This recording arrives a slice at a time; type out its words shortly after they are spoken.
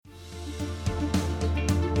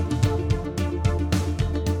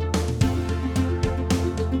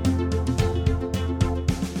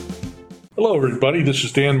Hello, everybody. This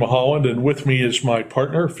is Dan Mulholland, and with me is my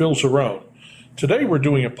partner, Phil Zerone. Today, we're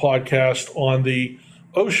doing a podcast on the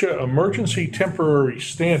OSHA Emergency Temporary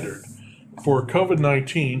Standard for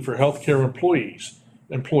COVID-19 for healthcare employers,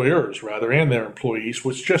 and their employees,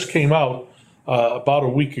 which just came out about a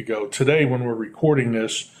week ago. Today, when we're recording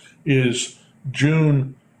this, is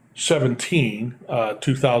June 17,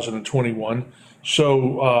 2021.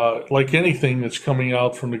 So, like anything that's coming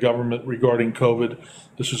out from the government regarding COVID,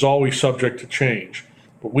 this is always subject to change.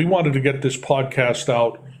 But we wanted to get this podcast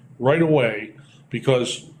out right away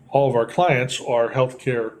because all of our clients are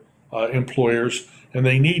healthcare employers, and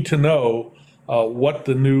they need to know what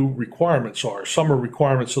the new requirements are. Some are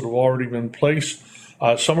requirements that have already been in place.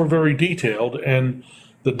 Some are very detailed, and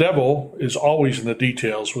the devil is always in the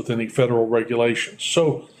details with any federal regulations.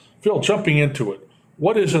 So, Phil, jumping into it,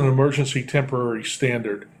 what is an emergency temporary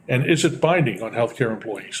standard, and is it binding on healthcare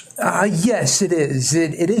employees? Yes, it is.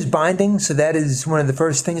 It is binding, so that is one of the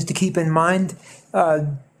first things to keep in mind.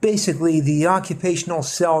 Basically, the Occupational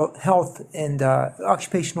Safety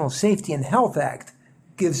and Health Act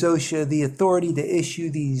gives OSHA the authority to issue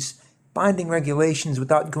these binding regulations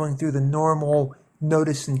without going through the normal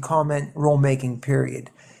notice and comment rulemaking period.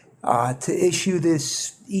 To issue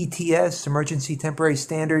this ETS, Emergency Temporary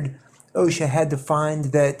Standard, OSHA had to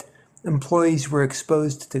find that employees were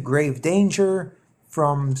exposed to grave danger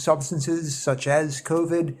from substances such as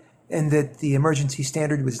COVID, and that the emergency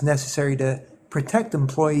standard was necessary to protect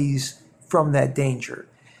employees from that danger.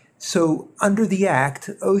 So under the Act,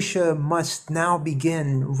 OSHA must now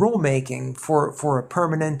begin rulemaking for a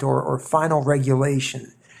permanent or final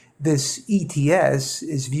regulation. This ETS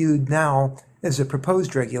is viewed now as a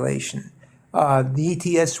proposed regulation. The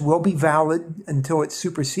ETS will be valid until it's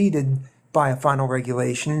superseded by a final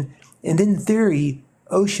regulation. And in theory,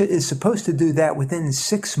 OSHA is supposed to do that within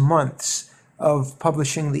 6 months of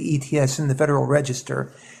publishing the ETS in the Federal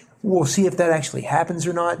Register. We'll see if that actually happens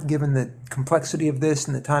or not, given the complexity of this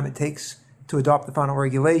and the time it takes to adopt the final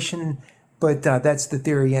regulation. But that's the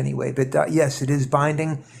theory anyway. But yes, it is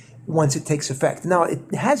binding once it takes effect. Now, it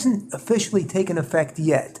hasn't officially taken effect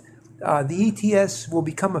yet. The ETS will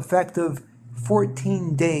become effective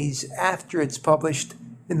 14 days after it's published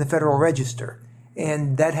in the Federal Register.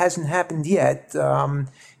 And that hasn't happened yet.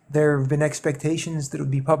 There have been expectations that it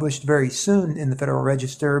would be published very soon in the Federal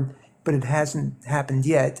Register, but it hasn't happened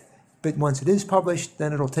yet. But once it is published,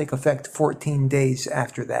 then it'll take effect 14 days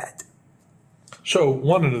after that. So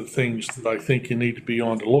one of the things that I think you need to be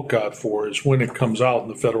on the lookout for is when it comes out in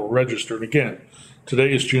the Federal Register. And again,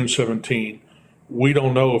 today is June 17. We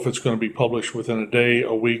don't know if it's going to be published within a day,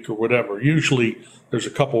 a week, or whatever. Usually there's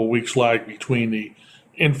a couple of weeks lag between the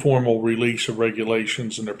informal release of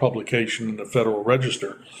regulations and their publication in the Federal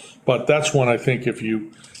Register. But that's one I think if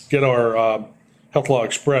you get our Health Law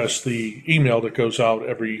Express, the email that goes out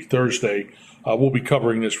every Thursday, we'll be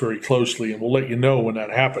covering this very closely, and we'll let you know when that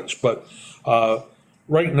happens. But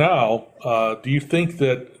right now, do you think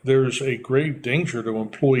that there's a grave danger to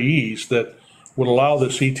employees that would allow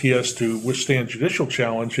this ETS to withstand judicial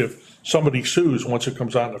challenge if somebody sues once it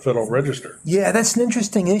comes out in the Federal Register? Yeah, that's an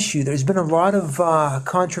interesting issue. There's been a lot of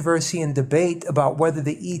controversy and debate about whether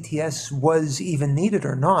the ETS was even needed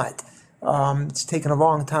or not. It's taken a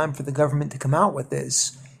long time for the government to come out with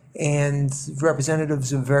this. And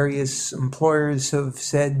representatives of various employers have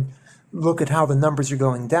said, look at how the numbers are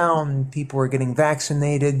going down. People are getting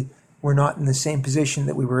vaccinated. We're not in the same position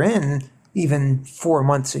that we were in even 4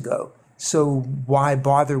 months ago. So why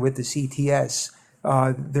bother with this ETS?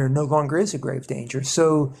 There no longer is a grave danger.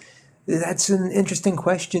 So that's an interesting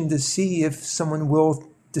question to see if someone will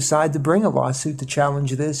decide to bring a lawsuit to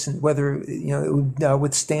challenge this and whether it would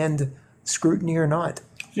withstand scrutiny or not.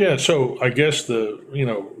 Yeah, so I guess the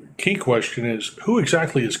key question is who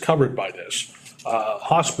exactly is covered by this?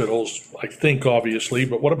 Hospitals, I think, obviously,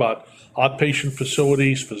 but what about outpatient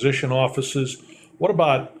facilities, physician offices? What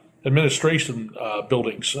about administration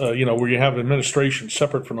buildings, where you have administration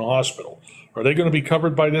separate from the hospital? Are they going to be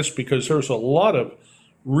covered by this? Because there's a lot of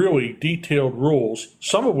really detailed rules,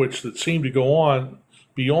 some of which that seem to go on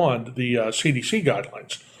beyond the CDC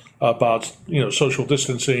guidelines about, social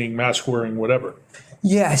distancing, mask wearing, whatever.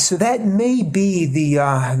 Yeah, so that may be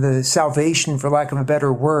the salvation, for lack of a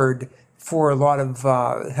better word, for a lot of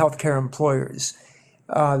healthcare employers.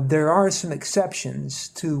 There are some exceptions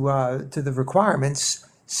to the requirements,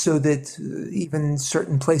 so that even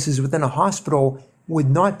certain places within a hospital would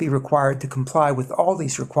not be required to comply with all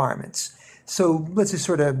these requirements. So let's just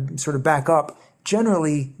sort of back up.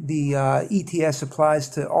 Generally, the ETS applies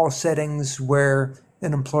to all settings where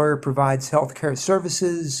an employer provides healthcare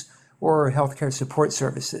services or healthcare support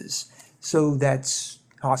services. So that's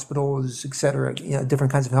hospitals, et cetera,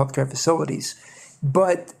 different kinds of healthcare facilities.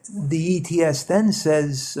 But the ETS then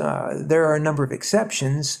says there are a number of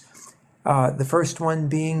exceptions. The first one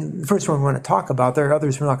we want to talk about. There are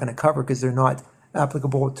others we're not going to cover because they're not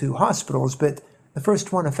applicable to hospitals. But the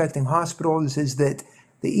first one affecting hospitals is that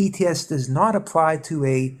the ETS does not apply to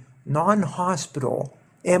a non-hospital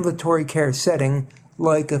ambulatory care setting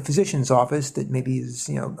like a physician's office that maybe is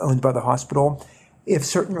owned by the hospital if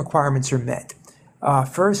certain requirements are met.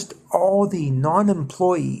 First, all the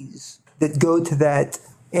non-employees that go to that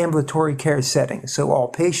ambulatory care setting, so all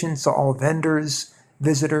patients, all vendors,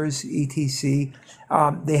 visitors, etc.,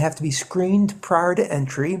 they have to be screened prior to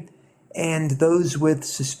entry, and those with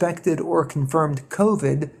suspected or confirmed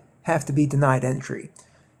COVID have to be denied entry.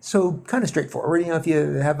 So kind of straightforward. If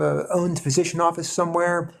you have a owned physician office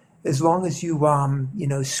somewhere, as long as you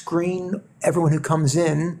screen everyone who comes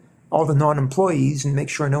in, all the non-employees, and make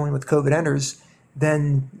sure no one with COVID enters,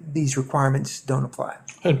 then these requirements don't apply.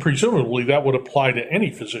 And presumably that would apply to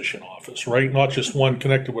any physician office, right? Not just one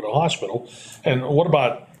connected with a hospital. And what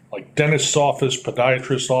about like dentist's office,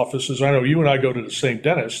 podiatrist offices? I know you and I go to the same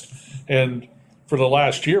dentist, and for the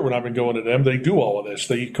last year when I've been going to them, they do all of this.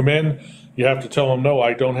 They come in, you have to tell them, no,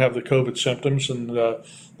 I don't have the COVID symptoms, and the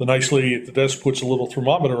nice lady at the desk puts a little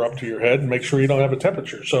thermometer up to your head and makes sure you don't have a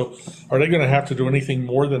temperature. So are they going to have to do anything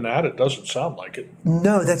more than that? It doesn't sound like it.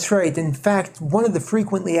 No, that's right. In fact, one of the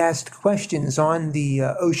frequently asked questions on the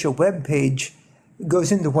OSHA webpage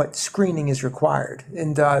goes into what screening is required.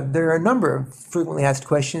 And there are a number of frequently asked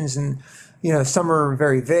questions, and some are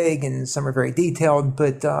very vague and some are very detailed,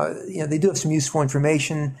 but they do have some useful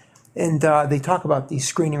information. And they talk about these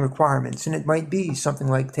screening requirements, and it might be something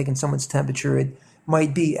like taking someone's temperature. It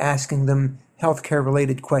might be asking them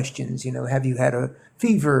healthcare-related questions. Have you had a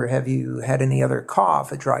fever? Have you had any other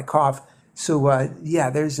cough, a dry cough? So,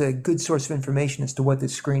 there's a good source of information as to what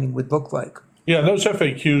this screening would look like. Yeah, those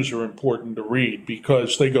FAQs are important to read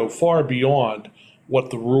because they go far beyond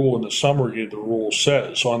what the rule and the summary of the rule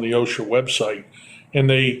says on the OSHA website. And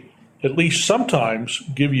they, at least sometimes,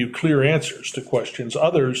 give you clear answers to questions.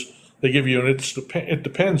 Others, they give you an it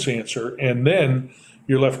depends answer, and then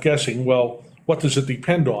you're left guessing, well, what does it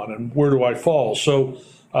depend on and where do I fall? So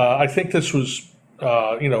I think this was,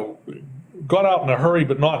 got out in a hurry,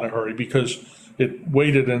 but not in a hurry because it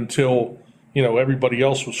waited until, everybody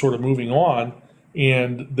else was sort of moving on.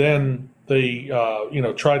 And then they,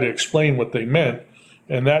 try to explain what they meant.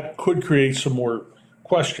 And that could create some more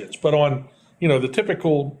questions. But on, the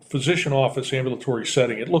typical physician office ambulatory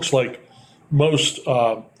setting, it looks like most,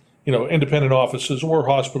 independent offices or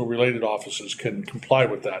hospital-related offices can comply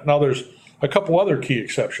with that. Now, there's a couple other key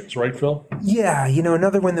exceptions, right, Phil? Yeah,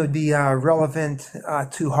 another one that would be relevant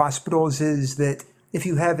to hospitals is that if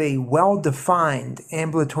you have a well-defined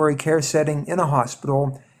ambulatory care setting in a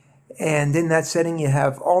hospital, and in that setting you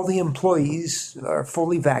have all the employees are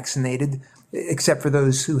fully vaccinated, except for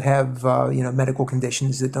those who have medical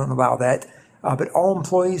conditions that don't allow that, but all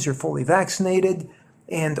employees are fully vaccinated,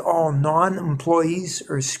 and all non-employees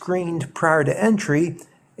are screened prior to entry,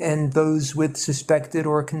 and those with suspected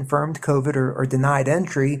or confirmed COVID or denied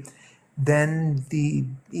entry, then the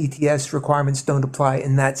ETS requirements don't apply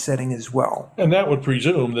in that setting as well. And that would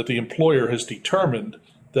presume that the employer has determined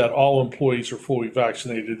that all employees are fully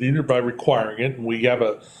vaccinated, either by requiring it, and we have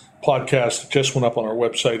a podcast that just went up on our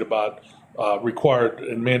website about required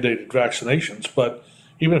and mandated vaccinations, but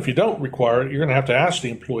even if you don't require it, you're going to have to ask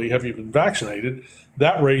the employee, have you been vaccinated?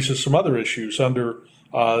 That raises some other issues under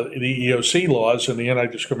the EOC laws and the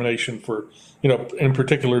anti-discrimination for, in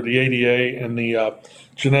particular the ADA and the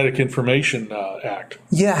Genetic Information Act.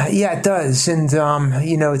 Yeah, it does. And,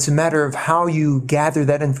 it's a matter of how you gather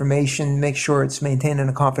that information, make sure it's maintained in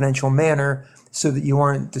a confidential manner so that you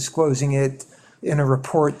aren't disclosing it in a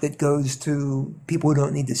report that goes to people who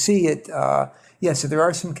don't need to see it. So there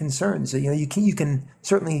are some concerns. You can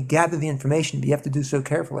certainly gather the information, but you have to do so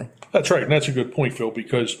carefully. That's right, and that's a good point, Phil,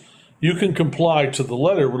 because you can comply to the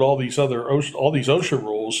letter with all these OSHA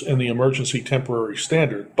rules in the emergency temporary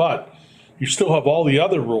standard, but you still have all the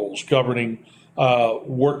other rules governing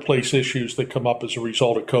workplace issues that come up as a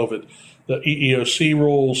result of COVID. The EEOC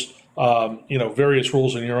rules, various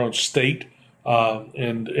rules in your own state,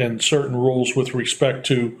 and certain rules with respect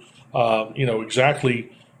to,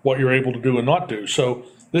 exactly what you're able to do and not do. So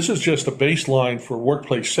this is just a baseline for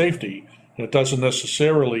workplace safety, and it doesn't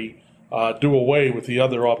necessarily do away with the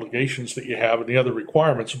other obligations that you have and the other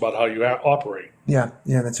requirements about how you operate. Yeah,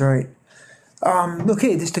 that's right.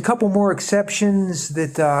 Okay, just a couple more exceptions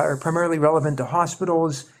that are primarily relevant to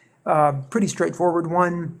hospitals. Pretty straightforward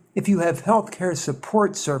one. If you have healthcare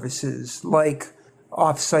support services like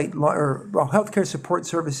healthcare support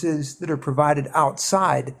services that are provided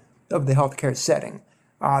outside of the healthcare setting,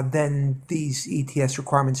 then these ETS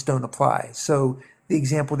requirements don't apply. So the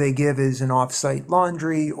example they give is an off-site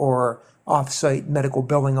laundry or off-site medical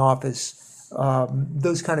billing office.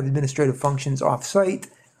 Those kind of administrative functions off-site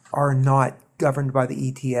are not governed by the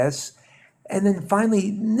ETS. And then finally,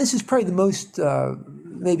 and this is probably the most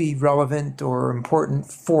maybe relevant or important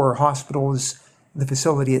for hospitals, the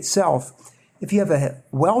facility itself. If you have a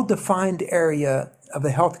well-defined area of the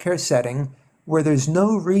healthcare setting where there's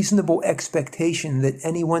no reasonable expectation that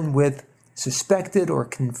anyone with suspected or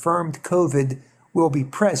confirmed COVID will be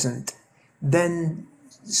present, then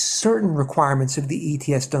certain requirements of the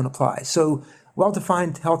ETS don't apply. So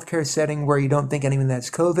well-defined healthcare setting where you don't think anyone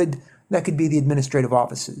has COVID, that could be the administrative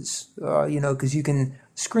offices, because you can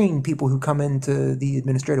screen people who come into the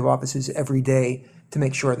administrative offices every day to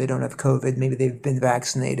make sure they don't have COVID. Maybe they've been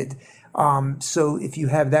vaccinated. So if you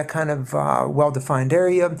have that kind of well-defined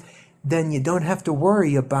area, then you don't have to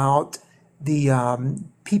worry about the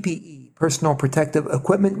PPE, personal protective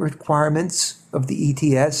equipment requirements of the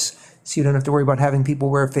ETS. So you don't have to worry about having people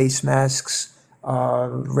wear face masks,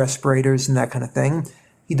 respirators, and that kind of thing.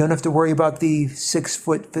 You don't have to worry about the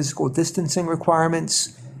 6-foot physical distancing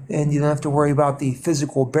requirements, and you don't have to worry about the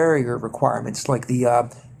physical barrier requirements like the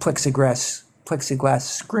plexiglass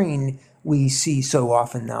screen we see so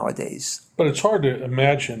often nowadays. But it's hard to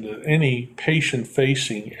imagine that any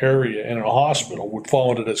patient-facing area in a hospital would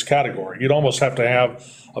fall into this category. You'd almost have to have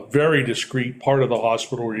a very discrete part of the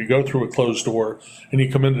hospital where you go through a closed door and you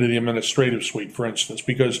come into the administrative suite, for instance,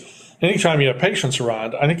 because anytime you have patients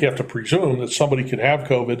around, I think you have to presume that somebody could have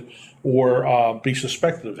COVID or be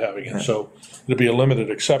suspected of having it. So it'd be a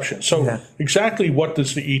limited exception. So exactly what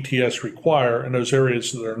does the ETS require in those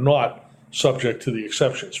areas that are not subject to the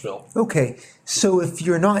exceptions, Phil? Okay, so if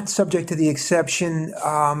you're not subject to the exception,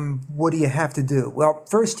 what do you have to do? Well,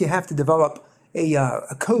 first you have to develop a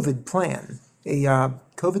COVID plan, a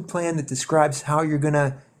COVID plan that describes how you're going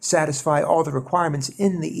to satisfy all the requirements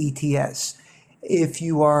in the ETS. If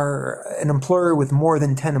you are an employer with more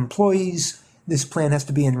than 10 employees, this plan has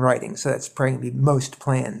to be in writing, so that's probably going to be most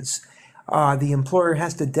plans. The employer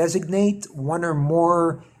has to designate one or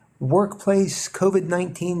more workplace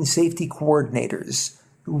COVID-19 safety coordinators,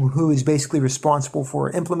 who is basically responsible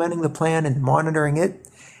for implementing the plan and monitoring it.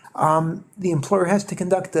 The employer has to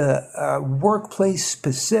conduct a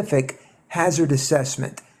workplace-specific hazard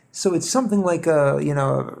assessment. So it's something like a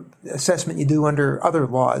assessment you do under other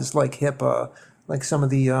laws like HIPAA, like some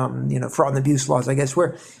of the fraud and abuse laws, I guess,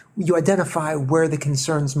 where you identify where the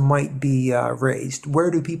concerns might be raised.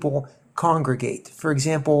 Where do people congregate? For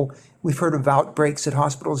example, we've heard of outbreaks at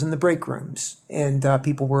hospitals in the break rooms, and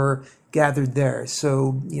people were gathered there.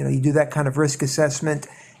 So, you do that kind of risk assessment.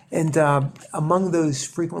 And among those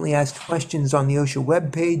frequently asked questions on the OSHA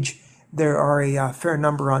webpage, there are a fair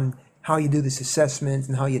number on how you do this assessment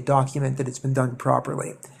and how you document that it's been done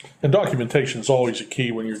properly. And documentation is always a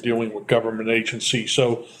key when you're dealing with government agencies.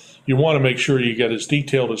 So you want to make sure you get as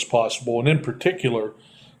detailed as possible. And in particular,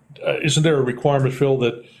 isn't there a requirement, Phil,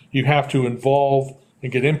 that you have to involve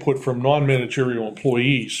and get input from non-managerial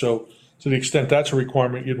employees? So to the extent that's a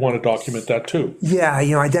requirement, you'd want to document that too. Yeah,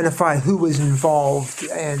 identify who was involved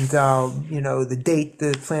and, the date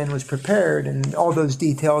the plan was prepared and all those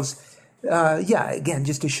details. Again,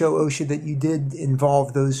 just to show OSHA that you did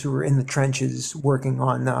involve those who were in the trenches working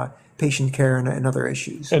on patient care and other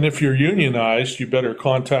issues. And if you're unionized, you better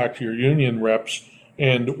contact your union reps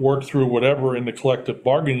and work through whatever in the collective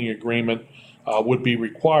bargaining agreement would be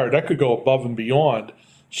required. That could go above and beyond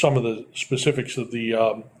some of the specifics of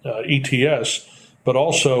the ETS, but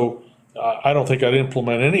also I don't think I'd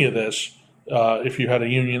implement any of this if you had a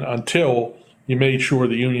union until you made sure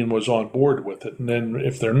the union was on board with it. And then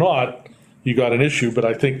if they're not, you got an issue. But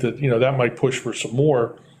I think that, that might push for some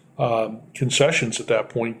more concessions at that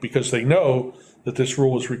point, because they know that this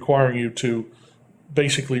rule is requiring you to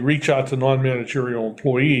basically reach out to non-managerial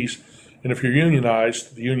employees. And if you're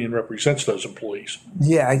unionized, the union represents those employees.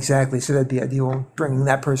 Yeah, exactly. So that'd be ideal, bringing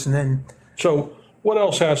that person in. So what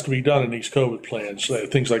else has to be done in these COVID plans?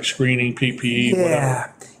 Things like screening, PPE,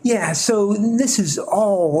 whatever. Yeah. So this is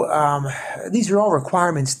all, these are all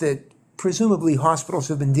requirements that presumably hospitals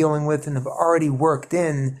have been dealing with and have already worked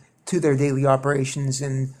in to their daily operations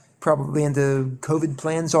and probably into COVID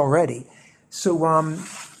plans already. So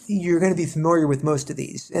you're going to be familiar with most of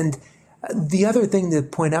these. And the other thing to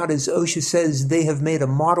point out is OSHA says they have made a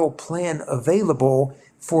model plan available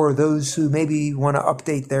for those who maybe want to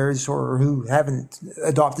update theirs or who haven't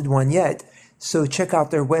adopted one yet. So check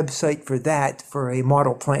out their website for that, for a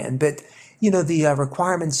model plan. But The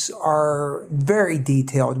requirements are very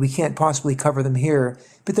detailed. We can't possibly cover them here,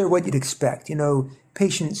 but they're what you'd expect.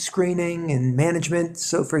 Patient screening and management.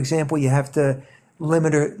 So, for example, you have to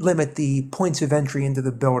limit the points of entry into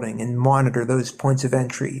the building and monitor those points of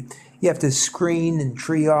entry. You have to screen and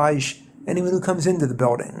triage anyone who comes into the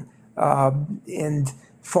building and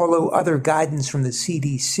follow other guidance from the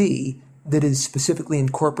CDC that is specifically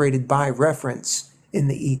incorporated by reference in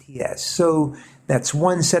the ETS. So that's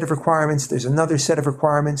one set of requirements. There's another set of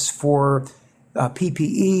requirements for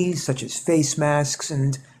PPE, such as face masks,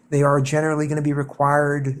 and they are generally going to be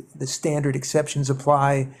required. The standard exceptions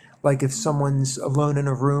apply, like if someone's alone in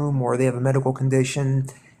a room or they have a medical condition.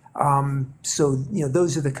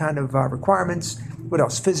 Those are the kind of requirements. What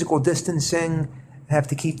else? Physical distancing. Have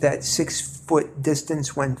to keep that 6-foot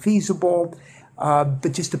distance when feasible.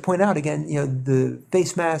 But just to point out again, the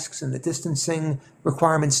face masks and the distancing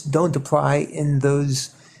requirements don't apply in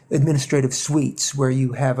those administrative suites where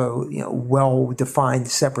you have a well-defined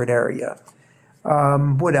separate area.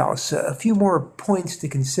 What else? A few more points to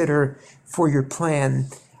consider for your plan.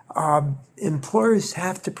 Employers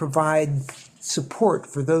have to provide support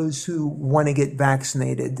for those who want to get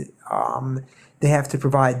vaccinated. They have to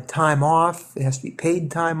provide time off. It has to be paid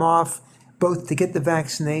time off, both to get the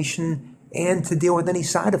vaccination and to deal with any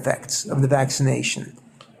side effects of the vaccination.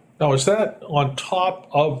 Now, is that on top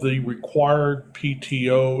of the required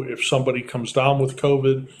PTO if somebody comes down with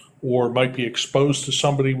COVID or might be exposed to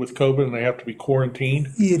somebody with COVID and they have to be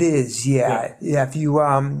quarantined? It is, yeah. If you,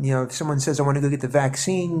 if someone says, I want to go get the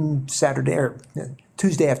vaccine Saturday or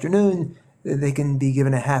Tuesday afternoon, they can be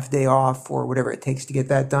given a half day off or whatever it takes to get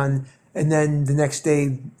that done. And then the next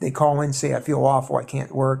day they call in, say, I feel awful, I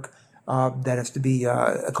can't work. That has to be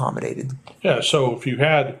accommodated. Yeah, so if you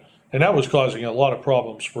had, and that was causing a lot of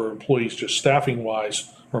problems for employees just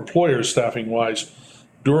staffing-wise, or employers staffing-wise,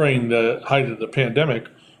 during the height of the pandemic,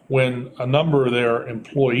 when a number of their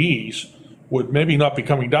employees would maybe not be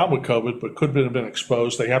coming down with COVID, but could have been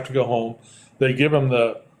exposed. They have to go home. They give them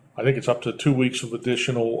I think it's up to 2 weeks of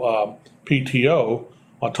additional PTO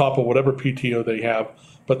on top of whatever PTO they have.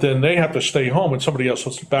 But then they have to stay home and somebody else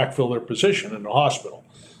has to backfill their position in the hospital.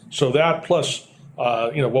 So that plus,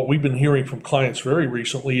 what we've been hearing from clients very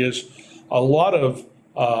recently is a lot of,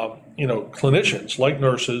 clinicians like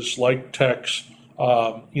nurses, like techs,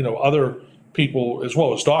 other people as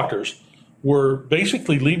well as doctors were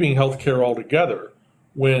basically leaving healthcare altogether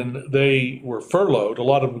when they were furloughed. A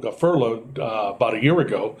lot of them got furloughed about a year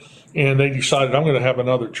ago, and they decided, I'm going to have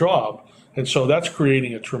another job. And so that's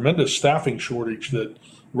creating a tremendous staffing shortage that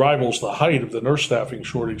rivals the height of the nurse staffing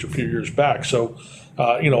shortage a few years back. So,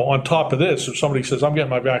 on top of this, if somebody says, I'm getting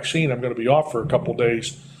my vaccine, I'm going to be off for a couple of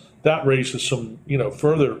days, that raises some,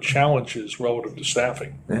 further challenges relative to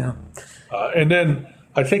staffing. Yeah. And then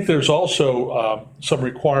I think there's also some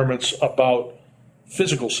requirements about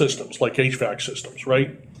physical systems like HVAC systems,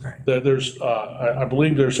 right? There's, I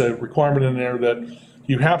believe there's a requirement in there that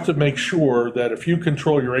you have to make sure that if you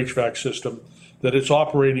control your HVAC system, that it's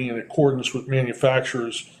operating in accordance with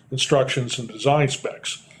manufacturer's instructions and design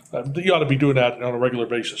specs. You ought to be doing that on a regular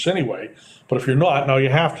basis anyway, but if you're not, now you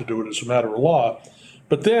have to do it as a matter of law.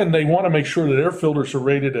 But then they want to make sure that air filters are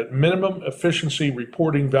rated at minimum efficiency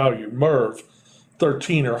reporting value, MERV,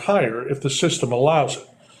 13 or higher if the system allows it.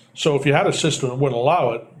 So if you had a system that wouldn't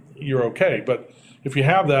allow it, you're okay. But if you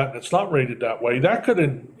have that and it's not rated that way, that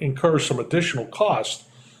could incur some additional cost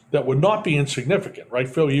that would not be insignificant, right,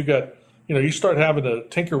 Phil? You start having to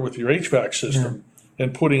tinker with your HVAC system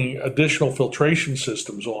and putting additional filtration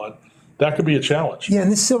systems on. That could be a challenge. Yeah,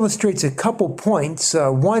 and this illustrates a couple points.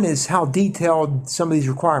 One is how detailed some of these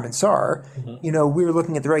requirements are. Mm-hmm. We're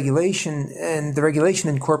looking at the regulation, and the regulation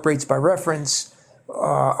incorporates by reference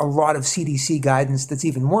a lot of CDC guidance that's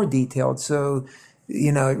even more detailed. So,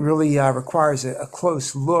 it really requires a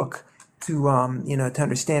close look to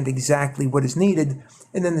understand exactly what is needed.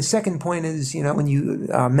 And then the second point is, when you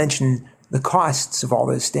mention the costs of all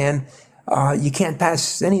this, Dan, you can't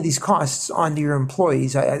pass any of these costs on to your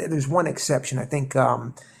employees. There's one exception. I think,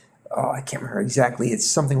 I can't remember exactly. It's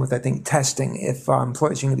something with, I think, testing, if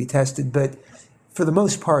employees are going to be tested. But for the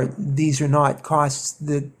most part, these are not costs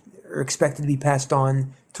that are expected to be passed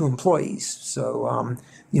on to employees. So,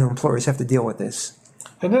 employers have to deal with this.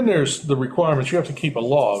 And then there's the requirements. You have to keep a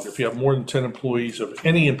log if you have more than 10 employees of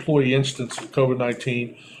any employee instance of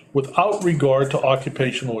COVID-19 without regard to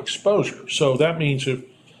occupational exposure. So that means if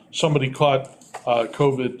somebody caught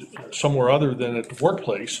COVID somewhere other than at the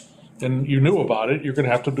workplace and you knew about it, you're going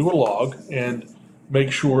to have to do a log and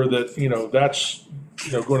make sure that, that's,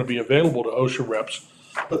 going to be available to OSHA reps.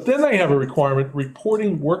 But then they have a requirement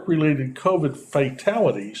reporting work-related COVID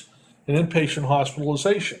fatalities and inpatient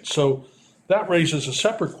hospitalization. So that raises a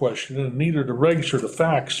separate question, and neither the regs or the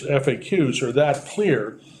facts, FAQs, are that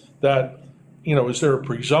clear that, is there a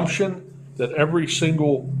presumption that every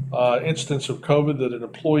single instance of COVID that an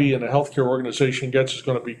employee in a healthcare organization gets is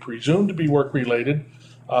going to be presumed to be work-related?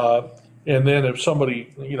 And then if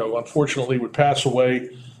somebody, unfortunately would pass away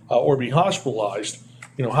or be hospitalized,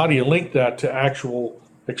 how do you link that to actual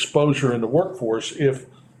exposure in the workforce if,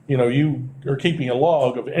 you are keeping a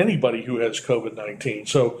log of anybody who has COVID-19?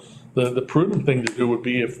 So the prudent thing to do would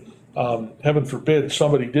be if, heaven forbid,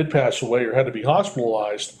 somebody did pass away or had to be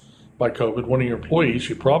hospitalized by COVID, one of your employees,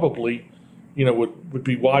 you probably, would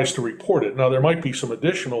be wise to report it. Now, there might be some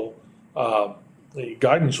additional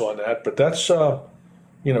guidance on that, but that's,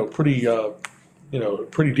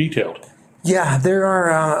 pretty detailed. Yeah, there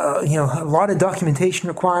are, a lot of documentation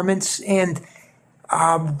requirements. And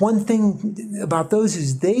one thing about those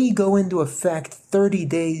is they go into effect 30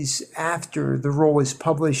 days after the rule is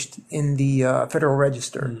published in the Federal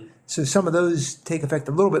Register. Mm-hmm. So some of those take effect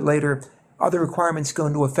a little bit later. Other requirements go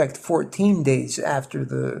into effect 14 days after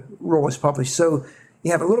the rule is published. So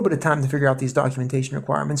you have a little bit of time to figure out these documentation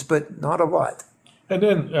requirements, but not a lot. And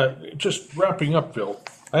then just wrapping up, Phil,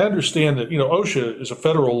 I understand that, OSHA is a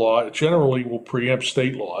federal law. It generally will preempt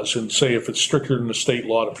state laws and say if it's stricter than the state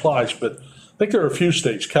law, it applies. But I think there are a few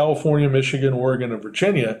states, California, Michigan, Oregon, and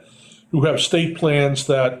Virginia, who have state plans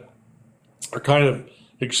that are kind of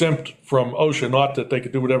exempt from OSHA, not that they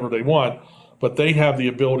could do whatever they want, but they have the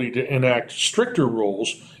ability to enact stricter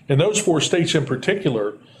rules. And those 4 states in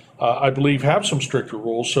particular, I believe, have some stricter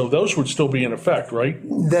rules, so those would still be in effect, right?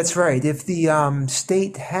 That's right. If the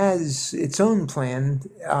state has its own plan,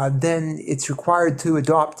 then it's required to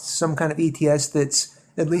adopt some kind of ETS that's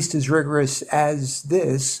at least as rigorous as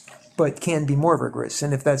this, but can be more rigorous.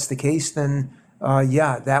 And if that's the case, then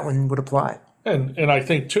that one would apply. And I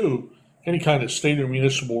think, too, any kind of state or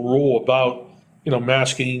municipal rule about,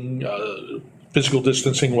 masking, physical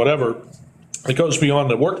distancing, whatever, that goes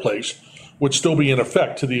beyond the workplace would still be in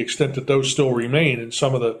effect to the extent that those still remain in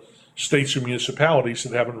some of the states or municipalities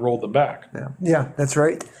that haven't rolled them back. Yeah, that's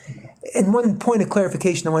right. And one point of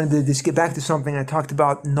clarification, I wanted to just get back to something. I talked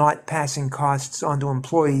about not passing costs onto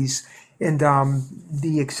employees. And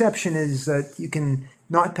the exception is that you can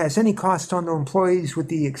not pass any costs onto employees with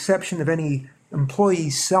the exception of any employee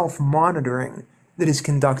self-monitoring that is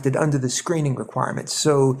conducted under the screening requirements.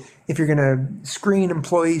 So if you're going to screen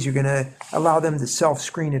employees, you're going to allow them to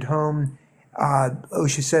self-screen at home.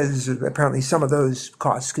 OSHA says apparently some of those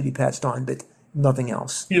costs could be passed on, but nothing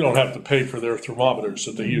else. You don't have to pay for their thermometers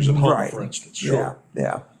that they use at home, right, for instance. Sure.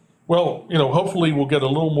 Yeah. Well, hopefully we'll get a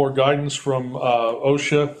little more guidance from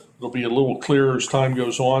OSHA. It'll be a little clearer as time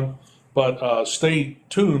goes on. But stay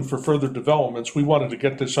tuned for further developments. We wanted to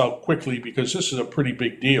get this out quickly because this is a pretty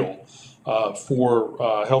big deal for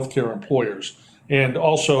healthcare employers. And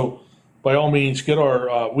also, by all means, get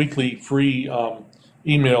our weekly free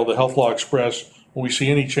email, the Health Law Express. When we see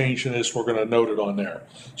any change in this, we're going to note it on there.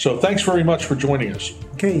 So thanks very much for joining us.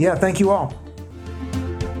 Okay, yeah, thank you all.